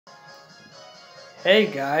Hey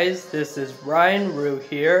guys, this is Ryan Roo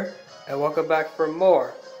here, and welcome back for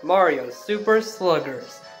more Mario Super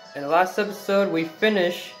Sluggers. In the last episode, we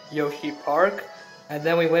finished Yoshi Park, and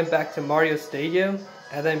then we went back to Mario Stadium,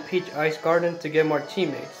 and then Peach Ice Garden to get more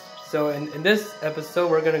teammates. So in this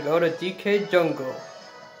episode, we're gonna go to DK Jungle.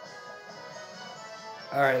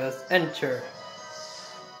 Alright, let's enter.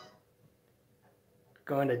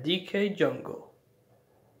 Going to DK Jungle.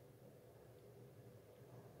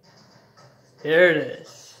 Here it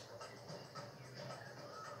is.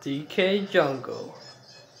 DK Jungle.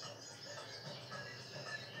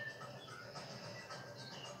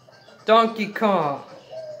 Donkey Kong.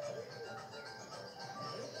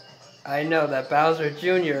 I know, that Bowser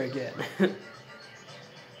Jr. again.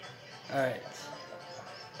 Alright.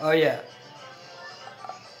 Oh yeah.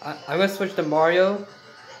 I'm gonna switch to Mario,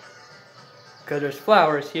 because there's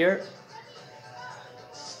flowers here.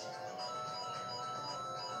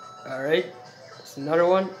 Alright. There's another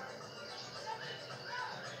one.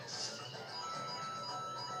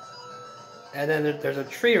 And then there's a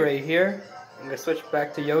tree right here. I'm gonna switch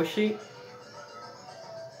back to Yoshi.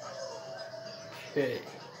 Okay.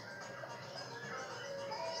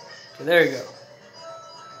 Okay, there you go.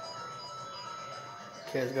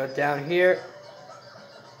 Okay, let's go down here.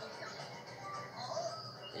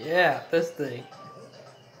 Yeah, this thing.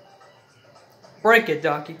 Break it,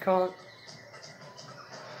 Donkey Kong.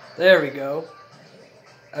 There we go.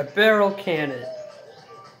 A barrel cannon.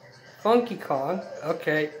 Funky Kong.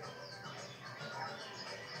 Okay.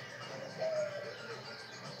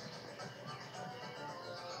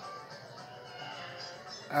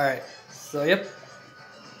 Alright. So, yep.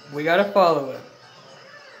 We gotta follow him.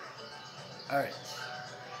 Alright.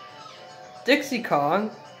 Dixie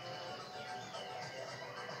Kong.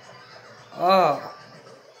 Oh.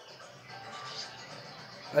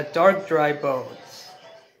 A dark dry bones.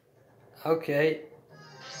 Okay.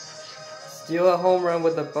 Steal a home run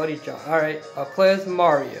with a buddy jump. Alright, I'll play as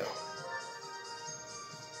Mario.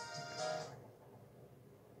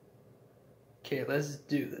 Okay, let's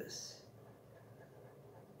do this.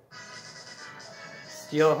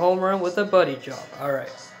 Steal a home run with a buddy jump.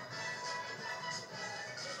 Alright.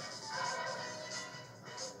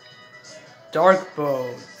 Dark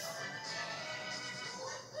bones.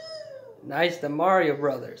 Nice, the Mario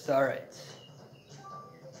Brothers. Alright.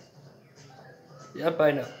 Yep,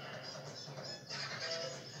 I know.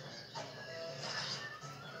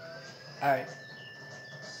 Alright.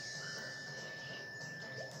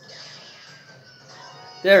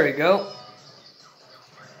 There we go.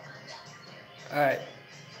 Alright.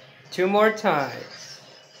 2 more times.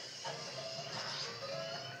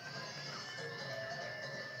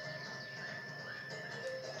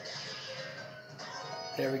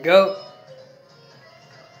 There we go.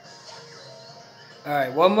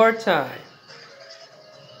 Alright, 1 more time.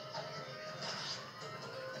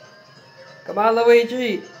 Come on,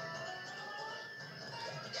 Luigi.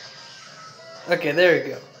 Okay, there we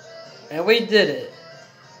go. And we did it.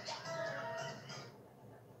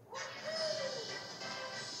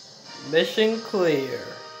 Mission clear.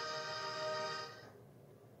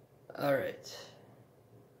 Alright.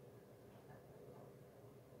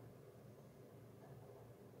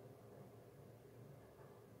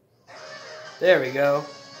 There we go.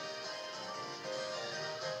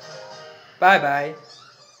 Bye-bye.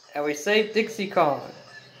 And we saved Dixie Kong.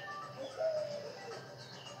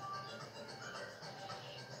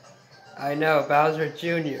 I know, Bowser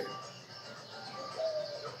Jr.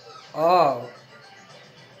 Oh.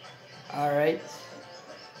 Alright.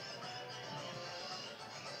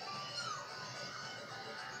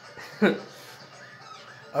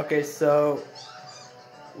 Okay, so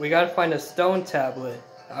we gotta find a stone tablet.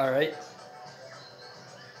 Alright.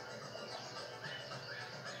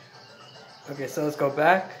 Okay, so let's go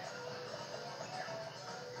back.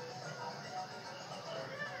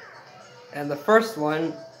 And the first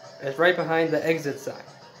one is right behind the exit sign.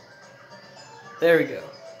 There we go.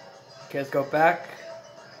 Okay, let's go back.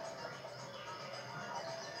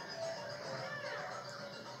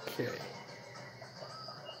 Okay.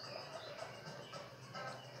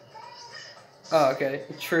 Oh, okay.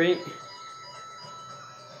 Tree.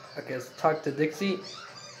 Okay, let's talk to Dixie.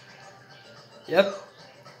 Yep.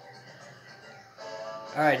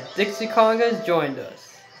 Alright, Dixie Kong has joined us.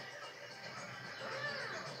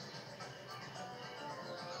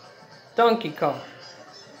 Donkey Kong.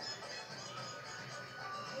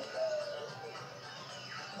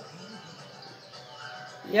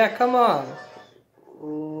 Yeah, come on.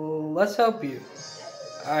 Let's help you.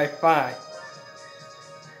 Alright, fine.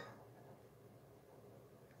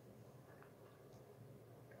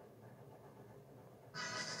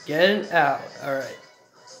 Getting out. Alright.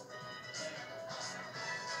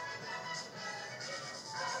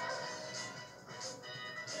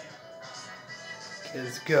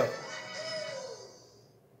 Let's go.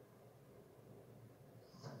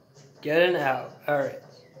 Getting out. Alright.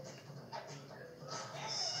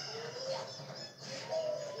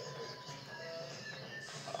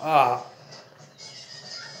 Ah.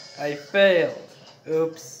 I failed.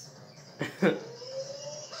 Oops.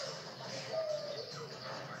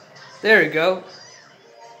 There we go.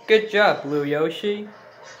 Good job, Blue Yoshi.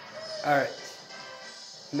 Alright.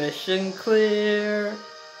 Mission clear.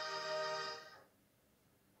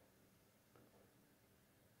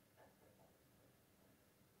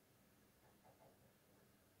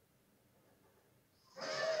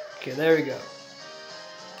 Okay, there we go.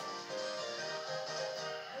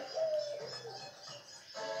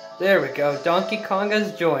 There we go. Donkey Kong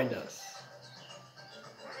has joined us.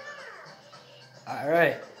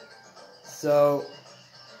 Alright. So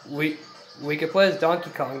we can play as Donkey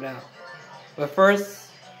Kong now. But first,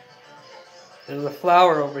 there's a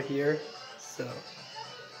flower over here. So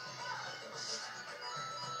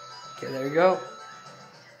okay, there we go.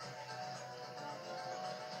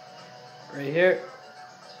 Right here.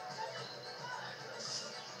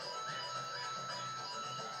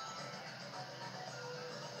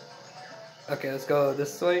 Okay, let's go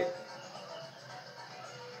this way.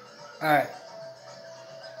 Alright.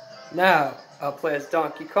 Now, I'll play as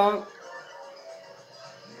Donkey Kong.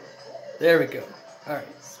 There we go. Alright,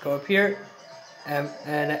 let's go up here.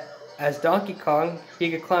 And as Donkey Kong,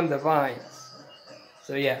 he could climb the vines.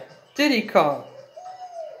 So yeah, Diddy Kong.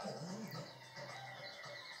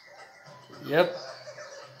 Yep.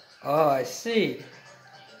 Oh, I see.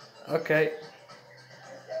 Okay.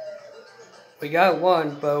 We got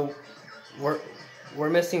one, but we're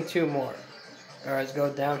missing two more. Alright, let's go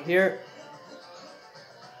down here.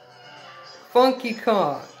 Funky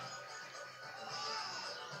Kong.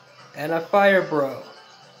 And a Fire Bro.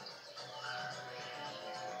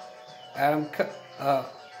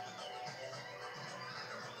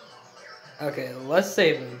 Okay, let's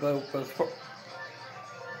save him, but before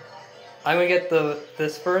I'm gonna get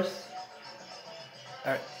this first.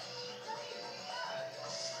 Alright.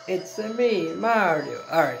 It's me, Mario.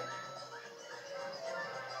 Alright.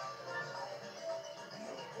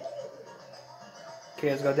 Okay,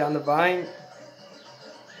 let's go down the vine.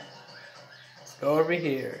 Let's go over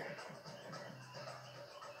here.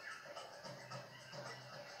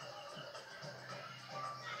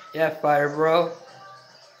 Yeah, Fire Bro.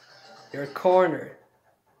 You're cornered.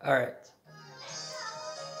 Alright.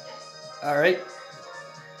 Alright.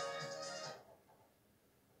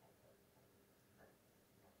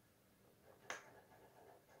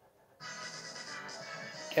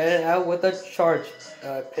 Get it out with a charge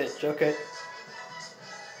pitch, okay.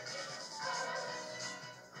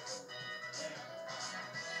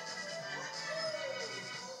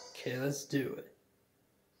 Okay, let's do it.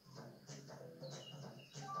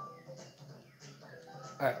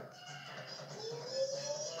 Alright.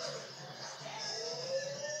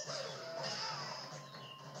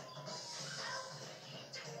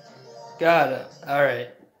 Got it. Alright.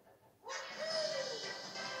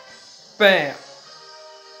 Bam.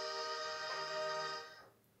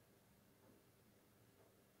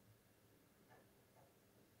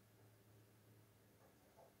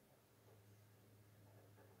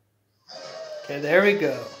 Okay, there we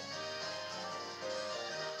go.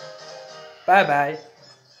 Bye-bye.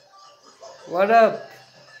 What up?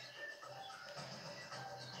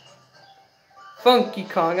 Funky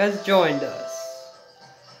Kong has joined us.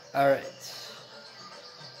 Alright.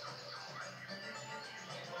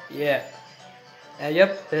 Yeah. And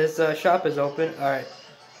yep, his shop is open. Alright.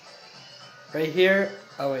 Right here.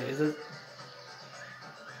 Oh wait, is it?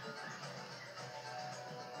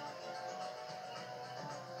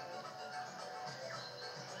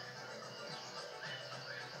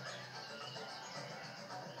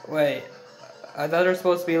 Wait. I thought there was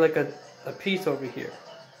supposed to be like a piece over here.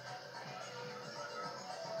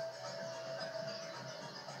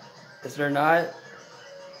 Is there not?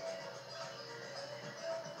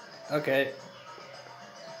 Okay.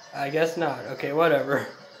 I guess not. Okay, whatever.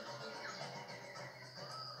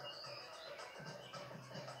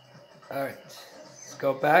 Alright. Let's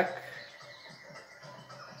go back.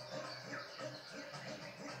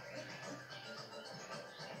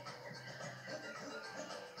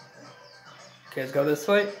 Okay, let's go this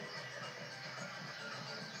way.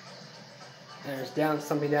 And there's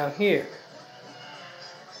something down here.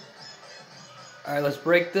 Alright, let's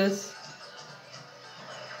break this.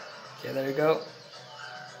 Okay, there you go.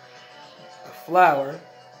 A flower.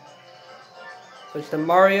 Switch to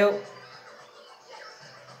Mario.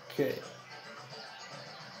 Okay.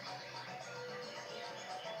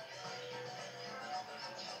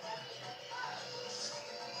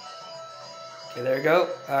 Okay, there we go.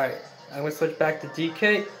 Alright, I'm gonna switch back to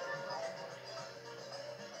DK.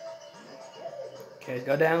 Okay,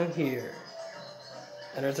 go down here.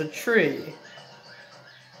 And there's a tree.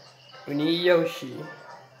 We need Yoshi.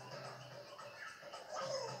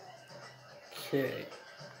 Okay.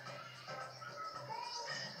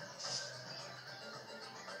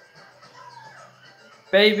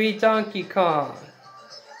 Baby Donkey Kong.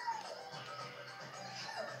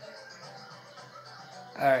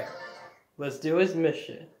 Alright, let's do his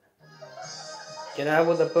mission. Get out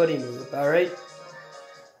with a buddy move, alright?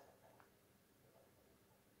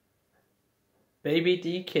 Baby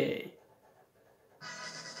DK.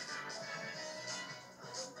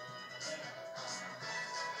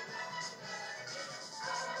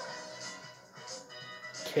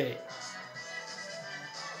 Okay.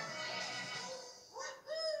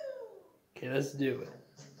 Okay, let's do it.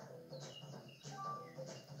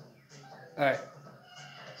 Alright.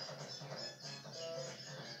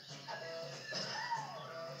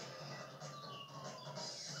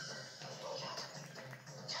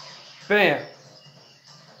 Bam!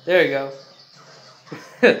 There you go.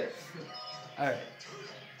 Alright.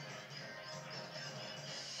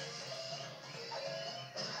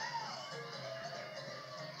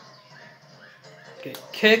 Okay,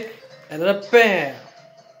 kick, and then a bam!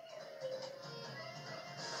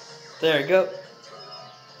 There you go.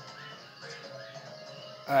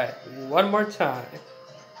 Alright, one more time.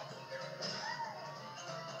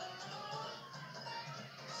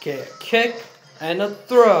 Okay, a kick, and a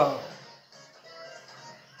throw.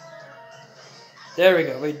 There we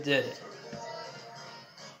go, we did it.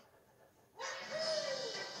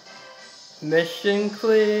 Mission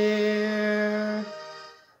clear.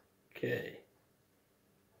 Okay.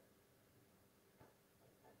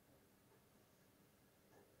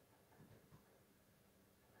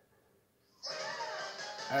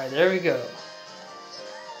 Alright, there we go.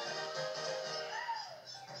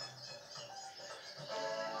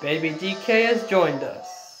 Baby DK has joined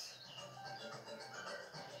us.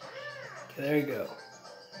 Okay, there you go.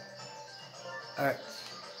 Alright.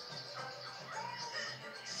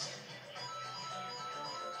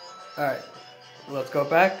 Alright. Let's go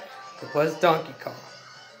back to play as Donkey Kong.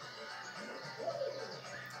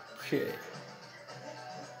 Okay.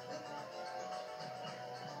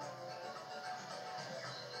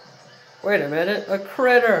 Wait a minute, a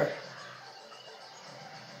critter!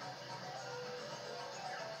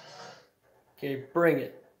 Okay, bring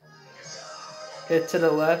it. Hit to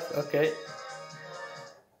the left, okay.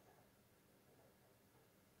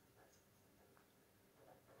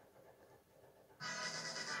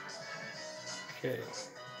 Okay.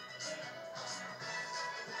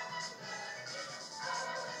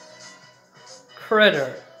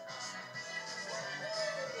 Critter.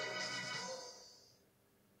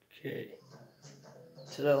 Okay.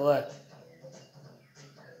 To the left.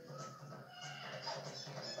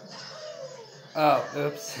 Oh,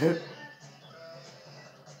 oops.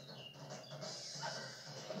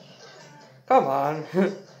 Come on.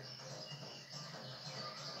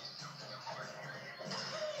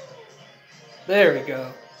 There we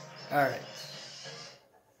go. Alright.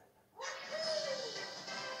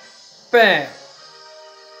 Bam!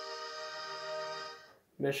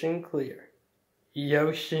 Mission clear.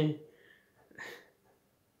 Yoshi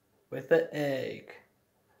with the egg.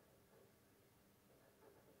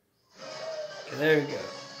 Okay, there we go.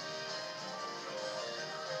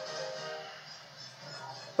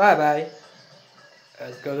 Bye bye.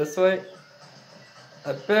 Let's go this way.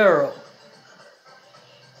 A barrel.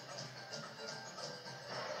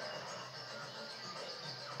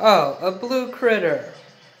 Oh, a blue critter.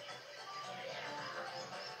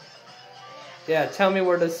 Yeah, tell me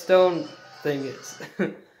where the stone thing is.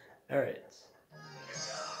 Alright.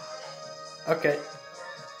 Okay.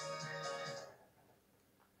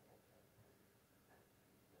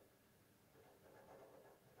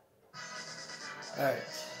 Alright.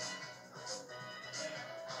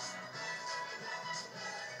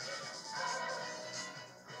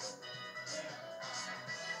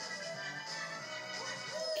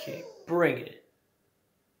 Okay, bring it.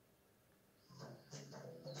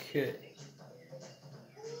 Okay.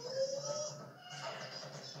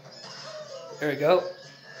 There we go.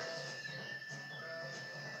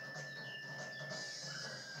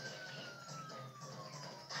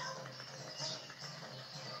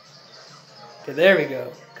 Okay, there we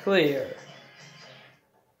go. Clear.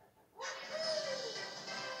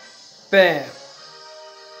 Bam.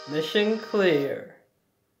 Mission clear.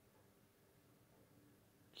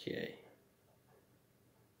 Okay.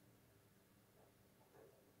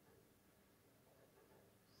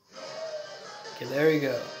 Okay, there we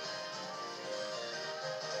go.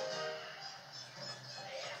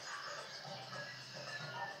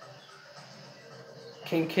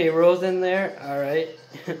 King K. Rool's in there? Alright.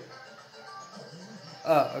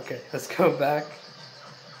 Oh, okay. Let's go back.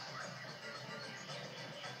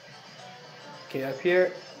 Okay, up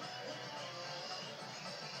here.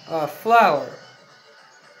 Flower.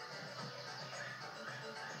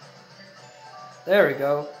 There we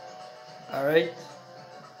go. Alright.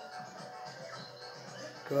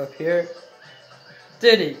 Go up here.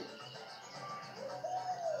 Diddy.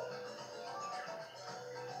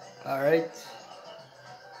 Alright.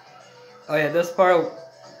 Oh yeah, this part,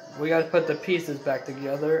 we gotta put the pieces back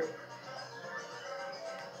together.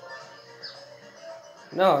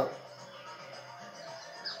 No.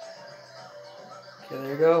 Okay,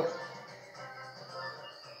 there you go.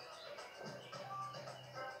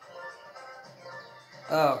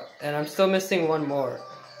 Oh, and I'm still missing one more.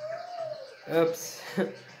 Oops.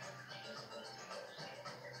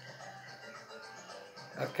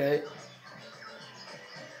 Okay.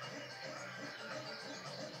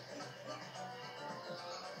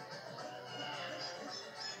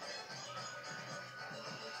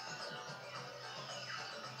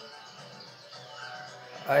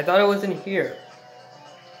 I thought it was in here.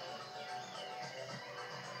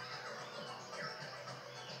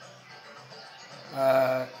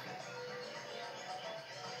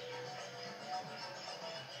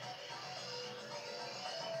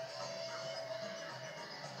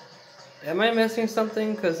 Am I missing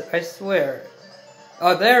something? Because I swear.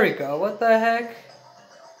 Oh, there we go. What the heck?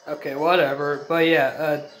 Okay, whatever. But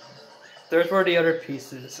yeah, there's where the other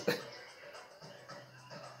pieces.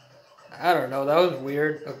 I don't know. That was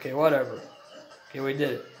weird. Okay, whatever. Okay, we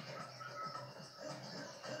did it.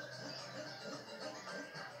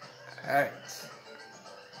 Alright.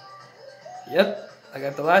 Yep, I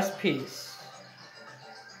got the last piece.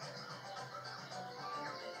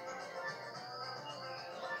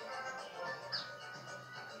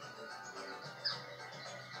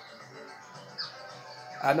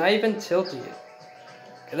 I'm not even tilting it.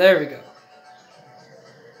 Okay, there we go.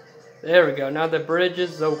 There we go. Now the bridge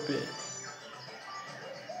is open.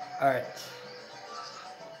 Alright.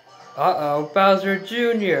 Uh-oh, Bowser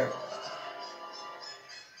Jr.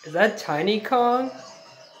 Is that Tiny Kong?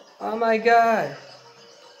 Oh my god.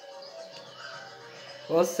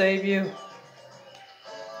 We'll save you.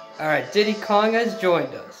 Alright, Diddy Kong has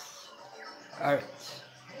joined us. Alright.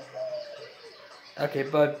 Okay,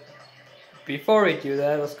 but before we do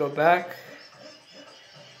that, let's go back.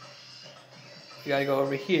 We gotta go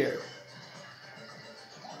over here.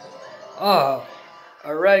 Oh,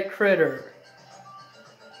 a red critter.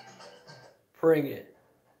 Bring it.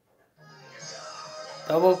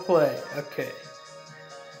 Double play. Okay.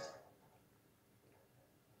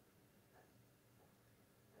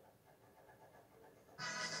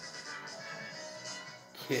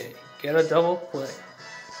 Okay, get a double play.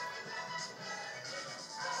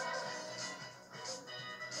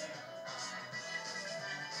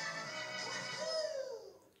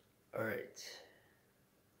 Alright.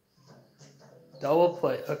 Double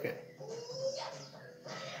play, okay.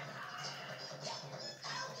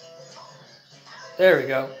 There we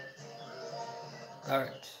go.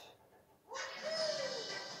 Alright.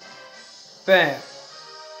 Bam.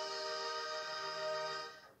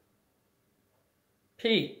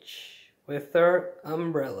 Peach with her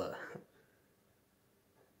umbrella.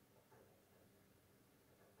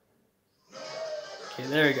 Okay,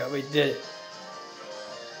 there we go. We did it.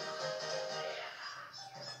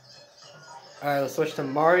 Alright, let's switch to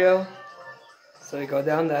Mario. So we go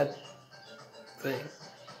down that thing.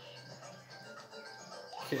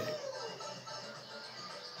 Okay.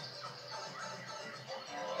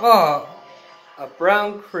 Oh, a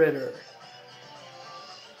brown critter.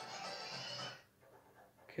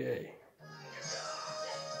 Okay.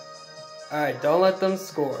 Alright, don't let them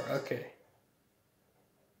score. Okay.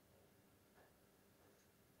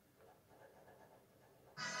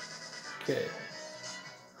 Okay.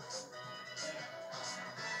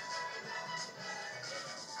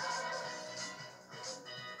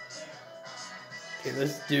 Okay,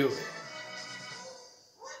 let's do it.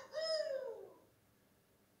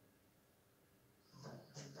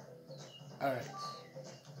 Alright.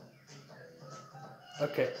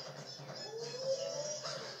 Okay.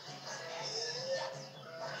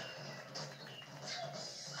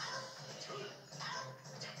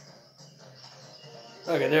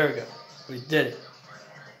 Okay, there we go. We did it.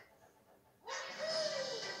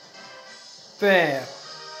 Bam!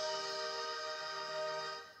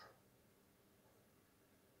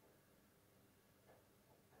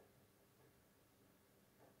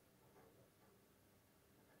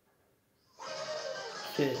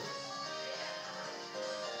 Okay.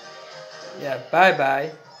 Yeah,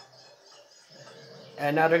 bye-bye.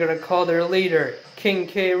 And now they're gonna call their leader, King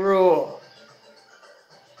K. Rool.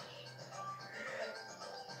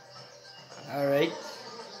 Alright.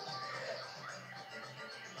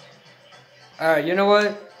 Alright, you know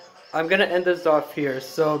what? I'm gonna end this off here.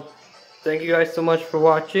 So, thank you guys so much for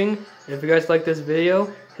watching. If you guys like this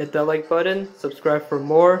video, hit that like button, subscribe for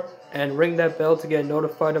more, and ring that bell to get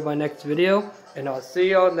notified of my next video. And I'll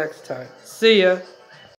see y'all next time. See ya!